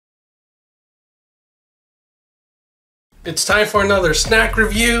It's time for another snack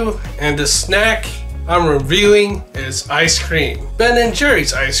review, and the snack I'm reviewing is ice cream. Ben &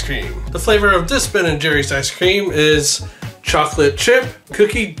 Jerry's ice cream. The flavor of this Ben & Jerry's ice cream is chocolate chip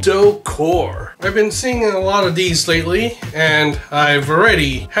cookie dough core. I've been seeing a lot of these lately, and I've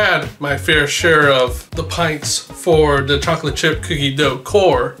already had my fair share of the pints for the chocolate chip cookie dough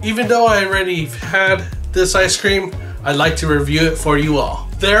core. Even though I already had this ice cream, I'd like to review it for you all.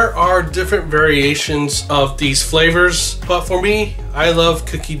 There are different variations of these flavors, but for me, I love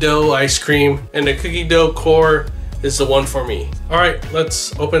cookie dough ice cream, and the cookie dough core is the one for me. All right,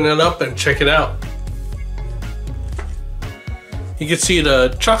 let's open it up and check it out. You can see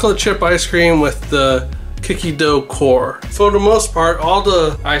the chocolate chip ice cream with the cookie dough core. For the most part, all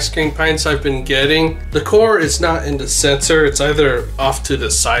the ice cream pints I've been getting, the core is not in the center, it's either off to the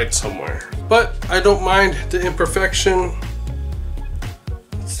side somewhere. But I don't mind the imperfection.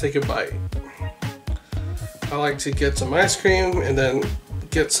 Let's take a bite. I like to get some ice cream and then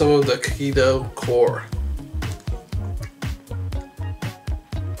get some of the cookie dough core.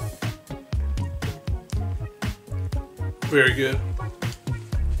 Very good.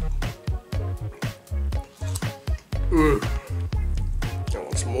 I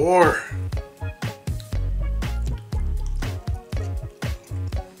want some more.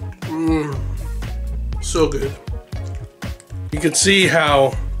 So good. You can see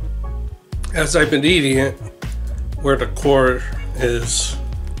how, as I've been eating it, where the core is.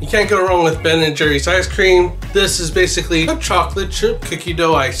 You can't go wrong with Ben & Jerry's ice cream. This is basically a chocolate chip cookie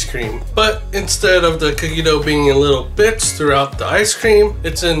dough ice cream. But instead of the cookie dough being in little bits throughout the ice cream,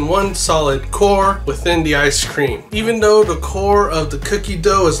 it's in one solid core within the ice cream. Even though the core of the cookie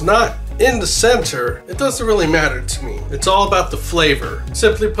dough is not in the center, it doesn't really matter to me. It's all about the flavor.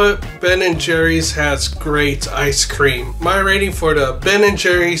 Simply put, Ben & Jerry's has great ice cream. My rating for the Ben &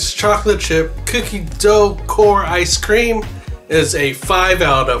 Jerry's chocolate chip cookie dough core ice cream is a 5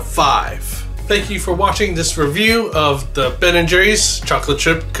 out of 5. Thank you for watching this review of the Ben & Jerry's chocolate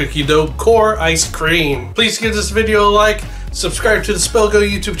chip cookie dough core ice cream. Please give this video a like, subscribe to the Spell Go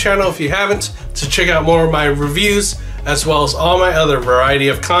YouTube channel if you haven't, to check out more of my reviews, as well as all my other variety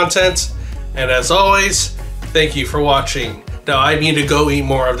of content. And as always, thank you for watching. Now I need to go eat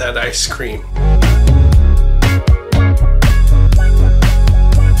more of that ice cream.